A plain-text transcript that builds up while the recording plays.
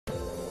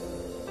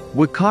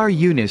Waqar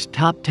Younis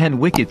top 10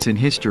 wickets in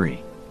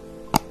history.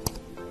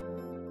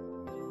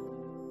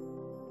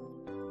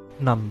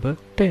 Number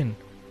 10.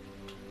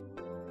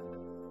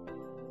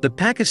 The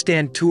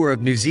Pakistan tour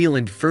of New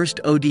Zealand first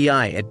ODI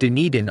at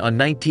Dunedin on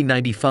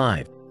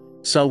 1995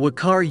 saw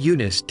Waqar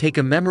Younis take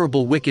a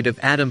memorable wicket of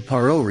Adam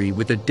Parori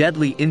with a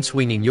deadly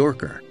in-swinging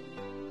Yorker.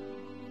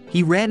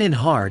 He ran in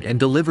hard and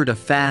delivered a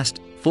fast,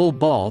 full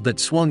ball that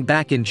swung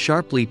back in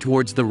sharply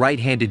towards the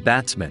right-handed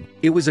batsman.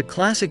 It was a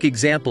classic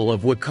example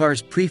of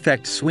Waqar's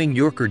prefect swing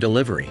Yorker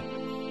delivery.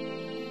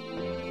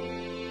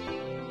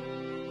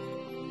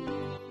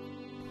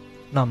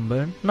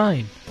 Number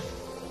 9.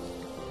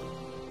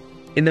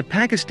 In the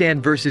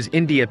Pakistan vs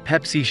India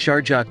Pepsi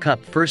Sharjah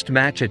Cup first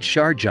match at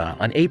Sharjah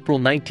on April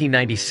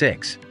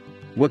 1996,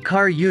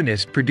 Waqar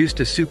Younis produced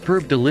a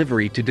superb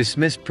delivery to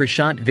dismiss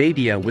Prashant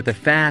Vaidya with a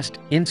fast,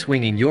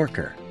 in-swinging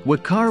Yorker.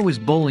 Waqar was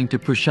bowling to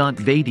Prashant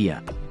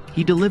Vaidya.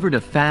 He delivered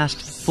a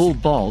fast, full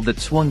ball that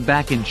swung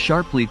back in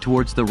sharply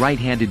towards the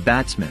right-handed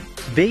batsman.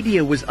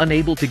 Vaidya was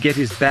unable to get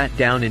his bat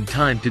down in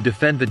time to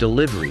defend the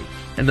delivery,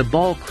 and the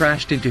ball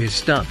crashed into his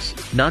stumps,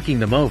 knocking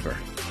them over.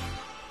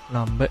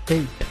 Number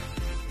 8.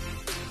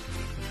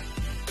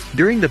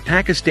 During the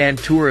Pakistan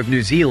tour of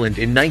New Zealand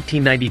in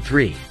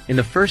 1993, in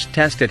the first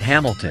test at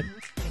Hamilton,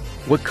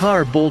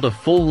 Waqar bowled a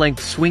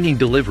full-length swinging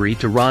delivery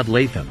to Rod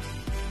Latham.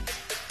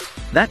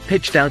 That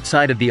pitched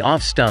outside of the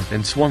off stump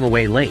and swung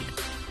away late.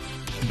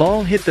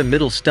 Ball hit the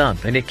middle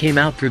stump and it came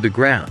out through the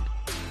ground.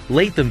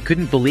 Latham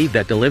couldn't believe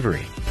that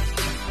delivery.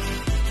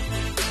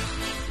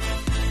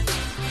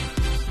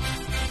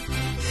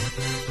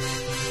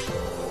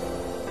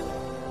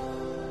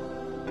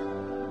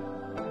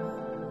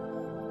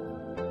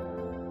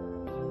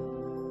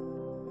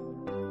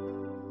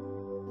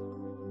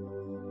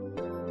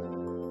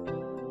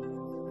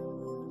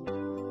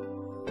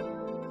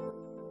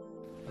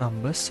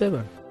 Number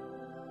 7.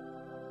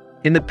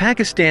 In the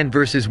Pakistan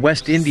vs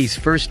West Indies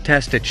first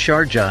test at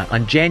Sharjah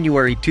on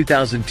January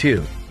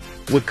 2002,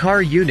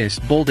 Waqar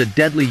Younis bowled a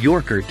deadly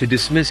Yorker to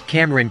dismiss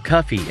Cameron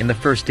Cuffey in the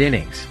first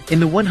innings. In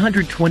the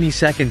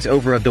 122nd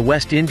over of the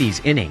West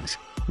Indies innings,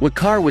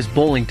 Waqar was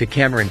bowling to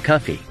Cameron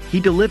Cuffey. He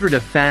delivered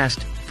a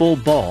fast, full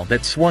ball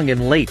that swung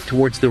in late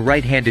towards the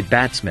right-handed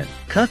batsman.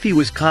 Cuffey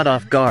was caught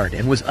off guard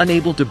and was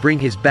unable to bring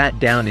his bat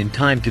down in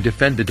time to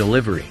defend the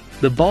delivery.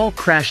 The ball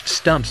crashed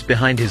stumps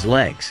behind his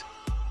legs.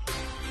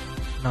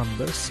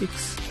 Number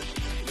 6.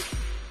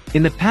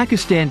 In the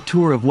Pakistan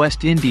tour of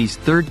West Indies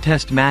third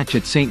test match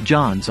at St.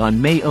 John's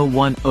on May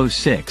 01-06,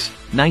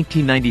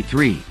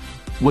 1993,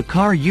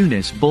 Waqar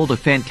Younis bowled a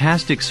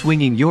fantastic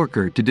swinging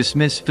Yorker to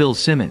dismiss Phil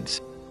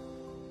Simmons.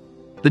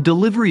 The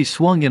delivery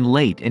swung in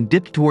late and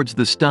dipped towards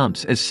the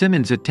stumps as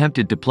Simmons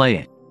attempted to play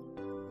it.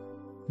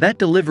 That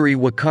delivery,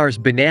 Waqar's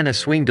banana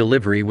swing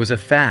delivery, was a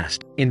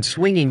fast,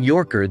 in-swinging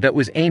Yorker that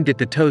was aimed at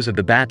the toes of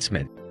the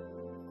batsman.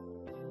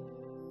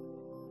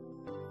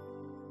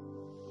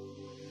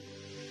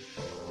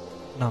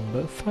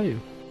 Number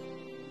 5.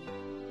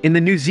 In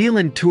the New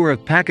Zealand tour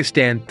of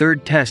Pakistan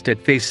third test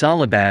at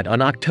Faisalabad on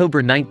October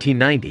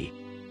 1990,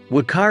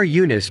 Waqar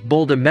Younis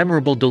bowled a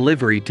memorable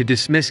delivery to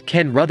dismiss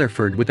Ken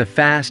Rutherford with a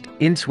fast,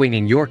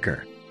 in-swinging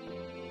Yorker.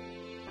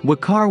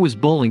 Waqar was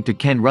bowling to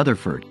Ken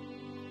Rutherford.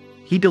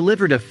 He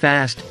delivered a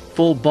fast,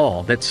 full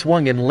ball that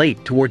swung in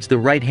late towards the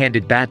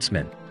right-handed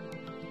batsman.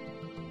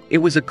 It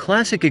was a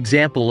classic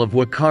example of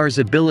Waqar's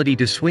ability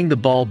to swing the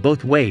ball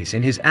both ways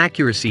and his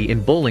accuracy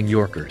in bowling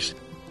Yorkers.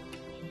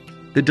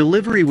 The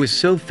delivery was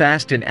so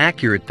fast and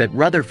accurate that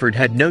Rutherford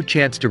had no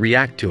chance to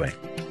react to it.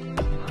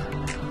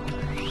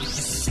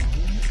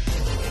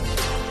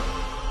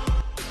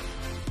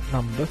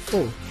 Number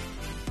 4.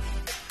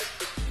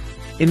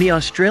 In the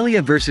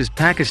Australia vs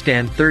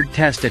Pakistan third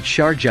test at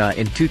Sharjah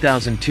in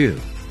 2002,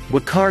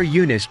 Waqar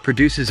Younis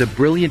produces a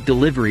brilliant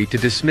delivery to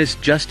dismiss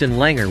Justin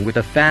Langer with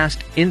a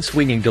fast,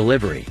 in-swinging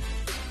delivery.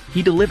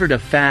 He delivered a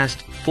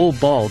fast, full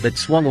ball that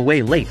swung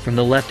away late from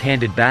the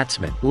left-handed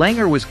batsman.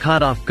 Langer was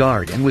caught off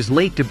guard and was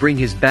late to bring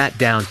his bat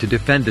down to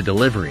defend the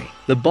delivery.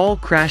 The ball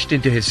crashed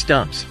into his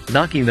stumps,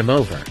 knocking them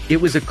over.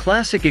 It was a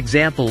classic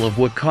example of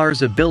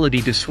Waqar's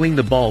ability to swing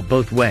the ball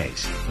both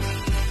ways.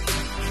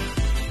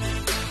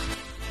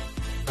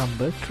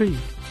 Number 3.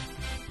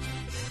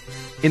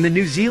 In the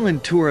New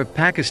Zealand tour of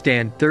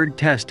Pakistan third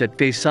test at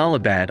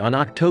Faisalabad on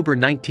October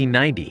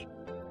 1990,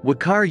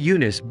 Waqar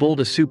Younis bowled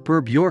a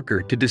superb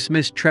Yorker to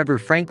dismiss Trevor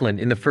Franklin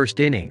in the first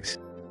innings.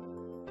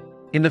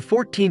 In the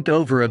 14th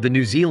over of the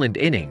New Zealand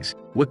innings,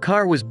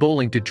 Waqar was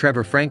bowling to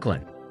Trevor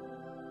Franklin.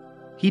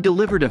 He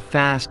delivered a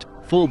fast,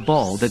 full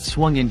ball that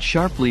swung in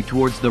sharply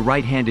towards the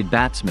right-handed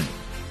batsman.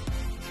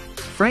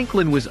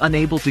 Franklin was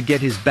unable to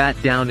get his bat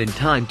down in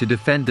time to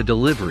defend the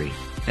delivery,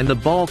 and the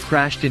ball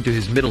crashed into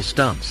his middle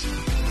stumps.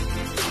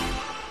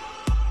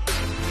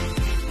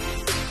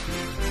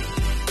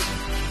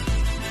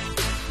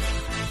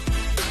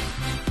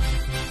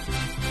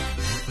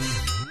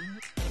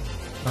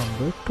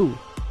 Number 2.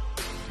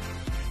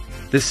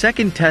 The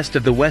second test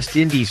of the West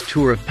Indies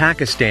tour of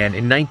Pakistan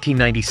in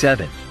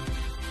 1997.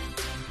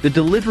 The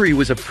delivery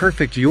was a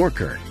perfect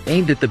Yorker,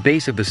 aimed at the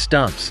base of the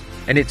stumps,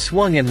 and it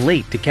swung in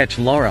late to catch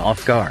Lara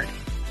off guard.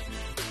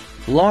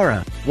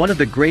 Lara, one of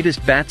the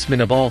greatest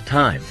batsmen of all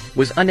time,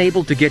 was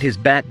unable to get his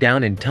bat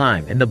down in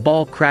time and the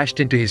ball crashed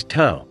into his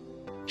toe,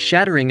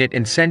 shattering it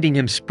and sending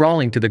him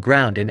sprawling to the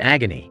ground in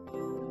agony.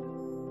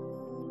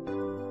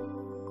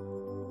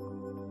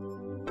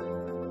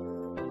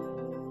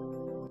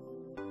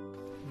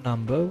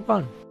 Number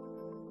 1.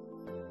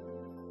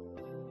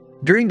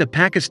 During the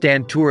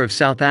Pakistan tour of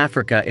South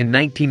Africa in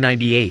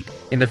 1998,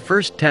 in the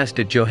first test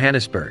at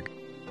Johannesburg,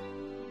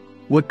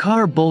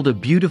 Waqar bowled a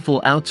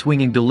beautiful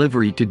outswinging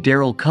delivery to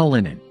Daryl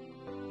Cullinan.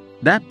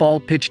 That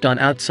ball pitched on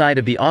outside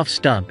of the off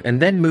stump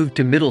and then moved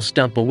to middle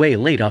stump away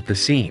late off the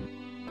seam.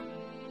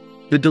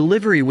 The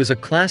delivery was a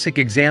classic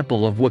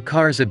example of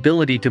Waqar's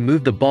ability to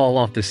move the ball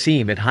off the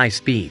seam at high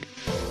speed.